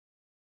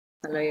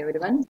Hello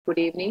everyone, good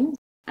evening.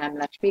 I am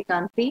Lakshmi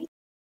Kanthi.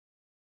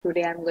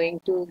 Today I am going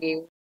to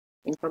give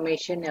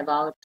information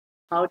about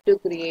how to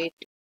create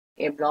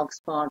a blog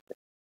spot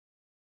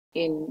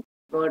in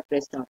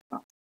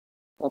WordPress.com.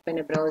 Open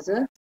a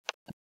browser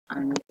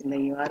and in the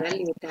URL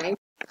you type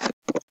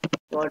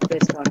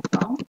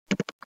WordPress.com.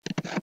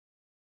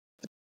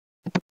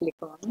 Click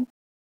on.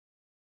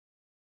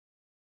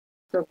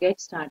 So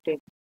get started.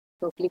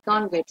 So click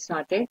on get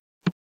started.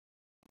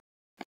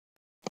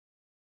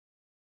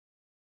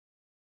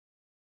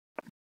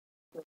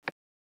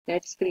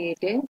 Let's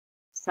create a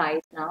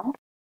site now.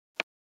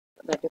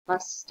 But the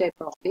first step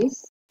of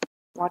this,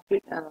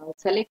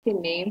 select the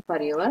name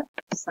for your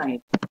site.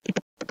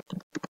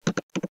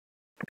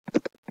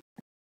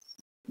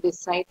 This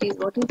site is,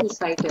 what is this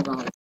site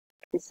about?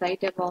 This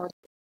site about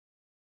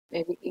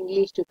maybe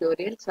English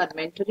tutorials or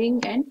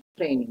mentoring and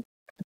training.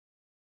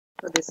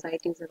 So this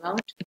site is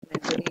about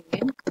mentoring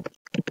and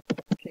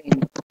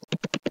training.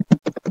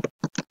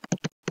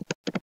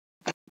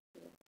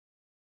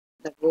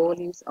 The goal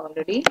is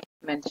already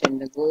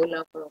mentioned. The goal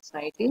of our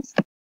site is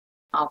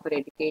offer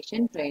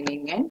education,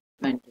 training and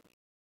mentoring.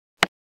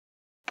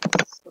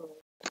 So,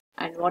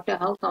 and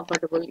how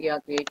comfortable you are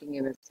creating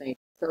a website.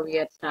 So we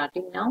are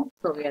starting now.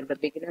 So we are the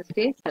beginner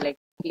stage.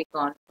 Click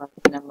on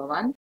number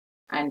 1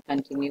 and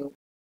continue.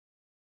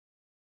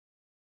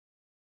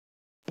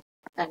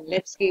 And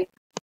let's give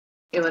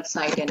your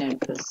site an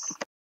address.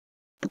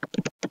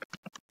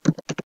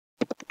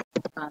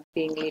 Kanthi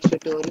English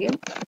tutorial.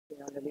 We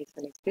already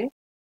selected.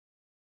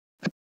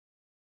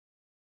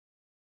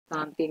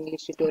 Kanthi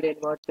English tutorial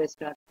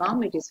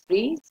WordPress.com. It is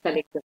free.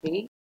 Select the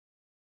free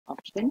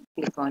option.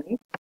 Click on it.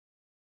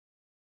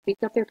 Pick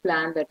up a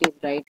plan that is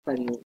right for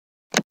you.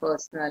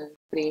 Personal,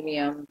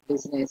 premium,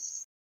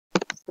 business.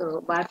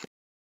 So, but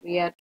we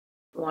are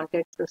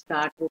wanted to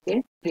start with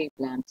a free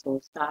plan. So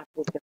start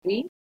with the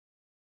free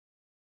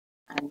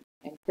and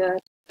enter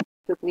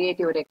to create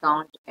your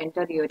account.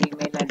 Enter your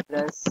email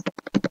address.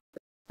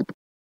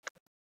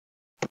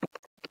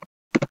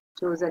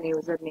 Choose a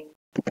username.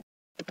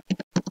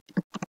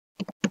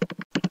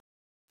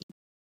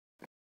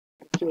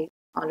 Okay,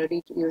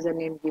 already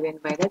username given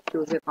by that.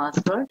 Choose a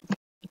password.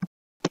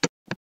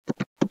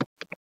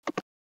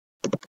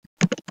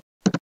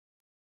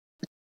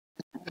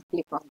 And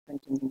click on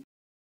continue.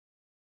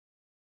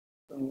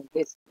 So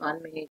this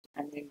 1 minute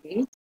and will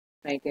be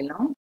right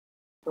along.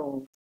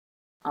 So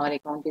our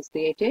account is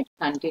created.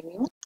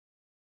 Continue.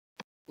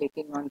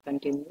 Clicking on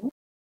continue.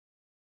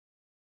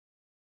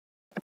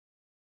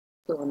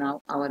 So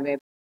now our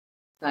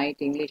website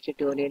English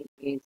tutorial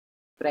is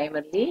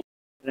primarily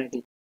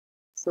ready.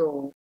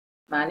 So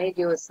manage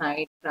your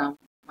site from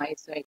my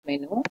site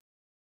menu.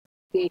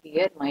 See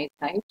here my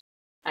site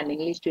and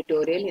English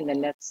tutorial in the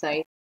left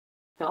side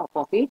top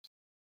of it.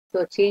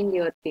 So change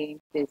your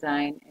themes,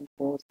 design and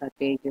post the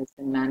pages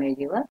and manage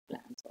your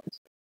plans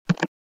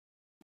also.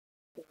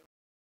 So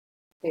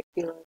check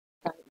your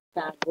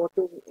site, go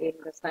to in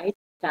the site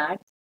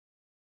stats,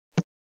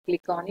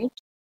 click on it.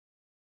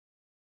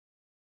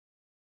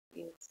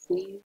 You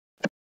see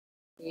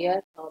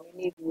here how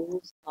many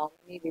views, how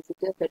many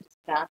visitors, that is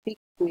traffic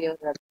to your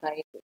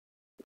website will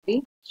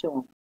be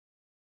shown.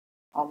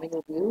 How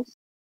many views?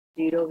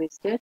 0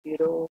 visitors,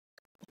 0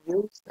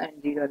 views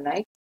and 0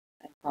 likes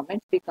and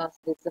comments because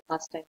this is the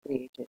first time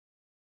created.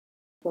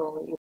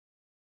 So you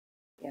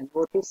can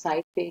go to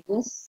site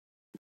pages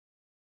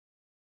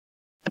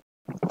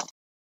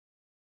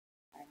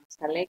and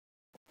select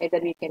either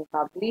we can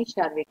publish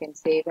or we can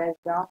save as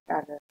draft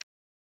or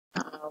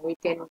we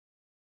can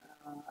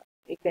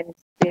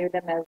save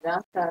them as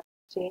draft or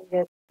change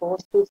as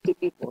post to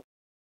sticky post.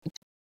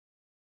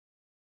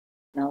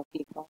 Now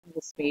click on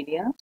this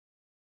media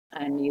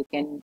and you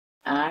can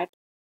add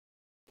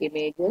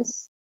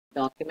images,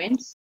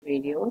 documents,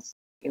 videos,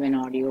 even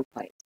audio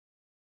files.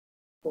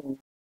 So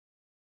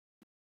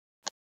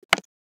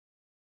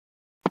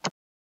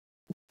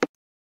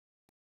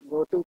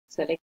go to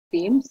select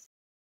themes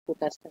to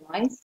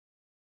customize.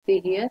 See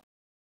here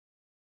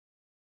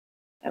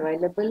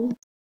available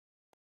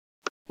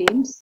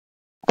themes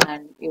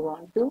and you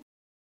want to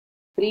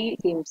free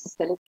themes.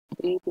 Select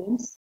free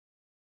themes.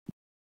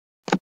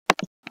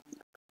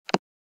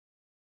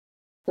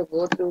 So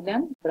go through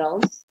them,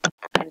 browse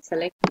and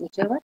select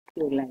whichever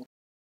you like.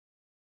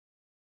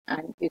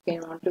 And you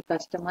can want to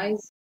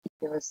customize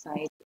your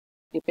site,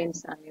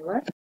 depends on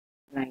your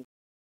like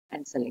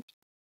and select.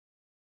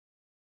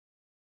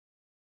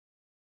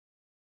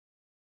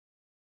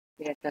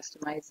 We are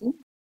customizing.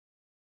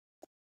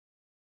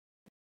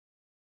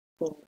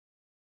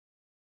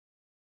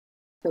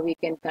 So we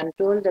can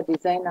control the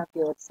design of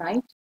your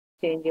site,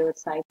 change your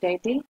site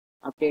title,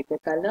 update the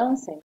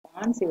colors and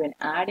fonts, even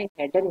add a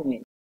header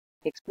image.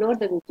 Explore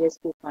the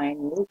widgets to find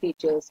new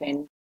features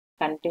and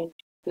content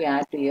to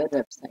add to your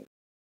website.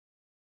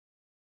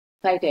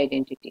 Site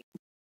identity.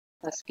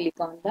 First click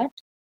on that.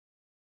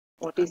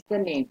 What is the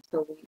name?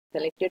 So we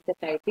selected the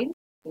title,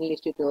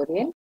 English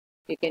tutorial.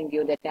 You can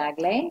give the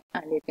tagline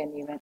and you can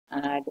even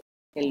add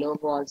a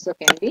logo also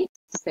can be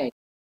set.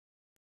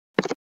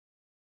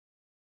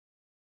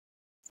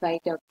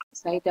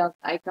 site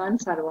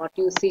icons are what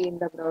you see in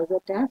the browser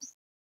tabs.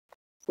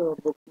 So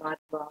bookmark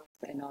box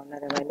and all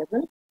are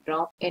available.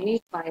 Drop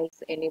any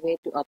files anywhere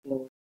to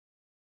upload.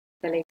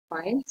 Select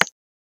files.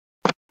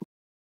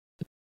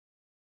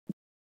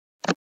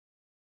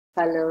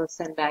 Colors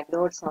and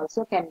backgrounds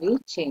also can be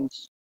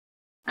changed.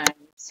 And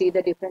see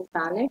the different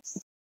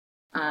palettes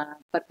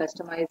for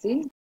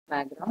customizing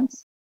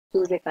backgrounds.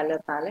 Choose a color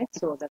palette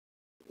so that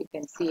you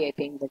can see, I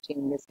think the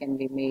changes can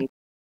be made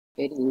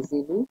very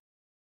easily,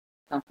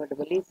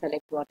 comfortably.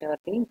 Select whatever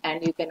thing,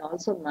 and you can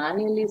also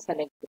manually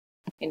select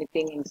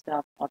anything instead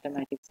of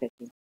automatic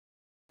setting.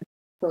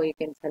 So you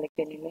can select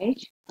an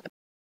image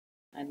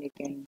and you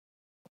can,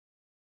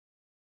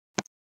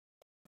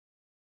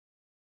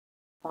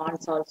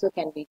 fonts also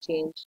can be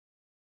changed.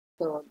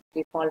 So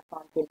default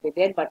font will be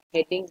there, but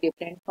heading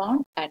different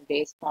font and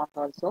base font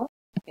also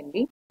can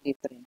be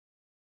different.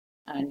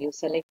 And you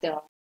select the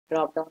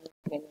drop down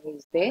menu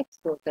is there,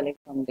 so select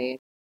from there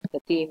the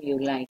theme you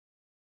like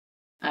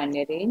and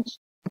arrange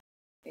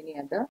any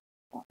other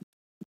font,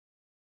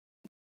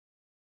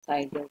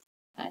 sizes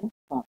and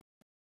font.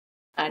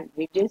 And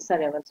widgets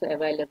are also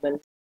available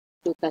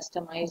to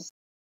customize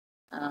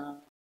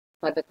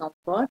for the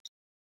comfort,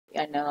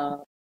 and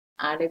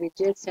add a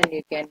widgets, and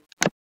you can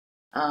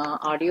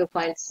audio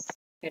files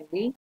can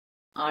be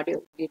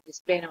audio, we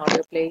display an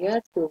audio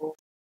player to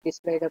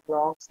display the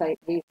blog site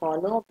we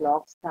follow.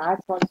 Blog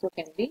starts also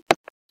can be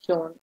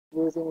shown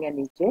using a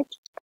widget.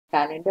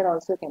 Calendar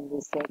also can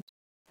be set.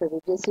 So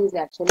widgets is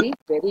actually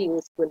very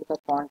useful for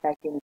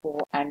contact info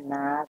and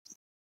maps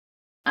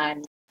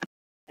and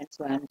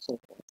so on and so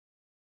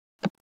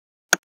forth.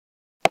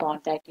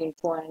 Contact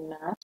info and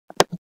maps,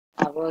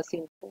 hours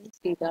info,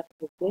 see that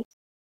widget.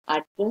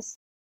 Address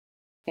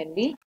can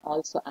be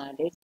also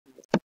added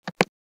here.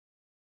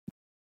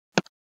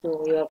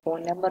 So your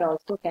phone number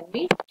also can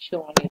be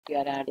shown if you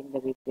are adding the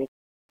widget.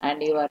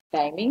 And your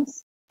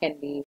timings can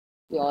be,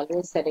 you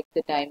always select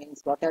the timings.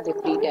 What are the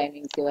free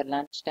timings, your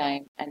lunch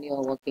time and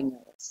your working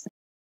hours.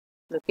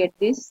 Look at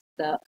this,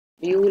 the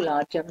view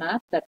larger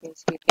map. That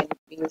means we can,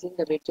 using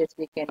the widgets,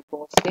 we can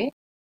post a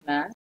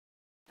map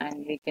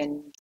and we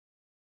can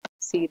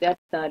see that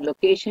the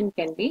location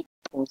can be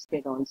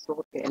posted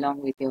also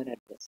along with your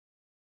address.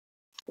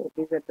 So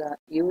these are the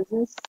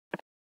uses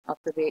of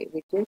the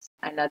widgets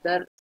and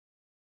other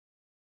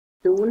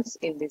tools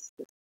in this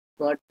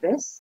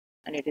WordPress,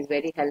 and it is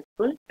very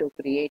helpful to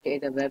create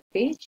either web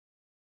page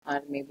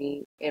or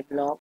maybe a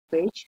blog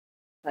page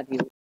for you.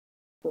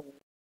 So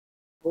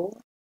go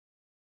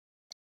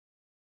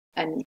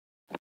and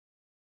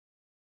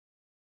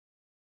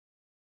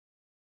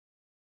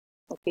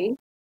okay,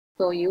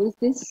 so use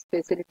these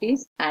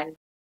facilities and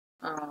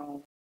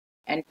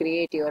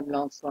create your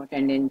blogspot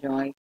and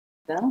enjoy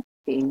the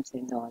themes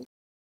and all.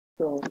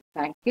 So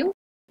thank you.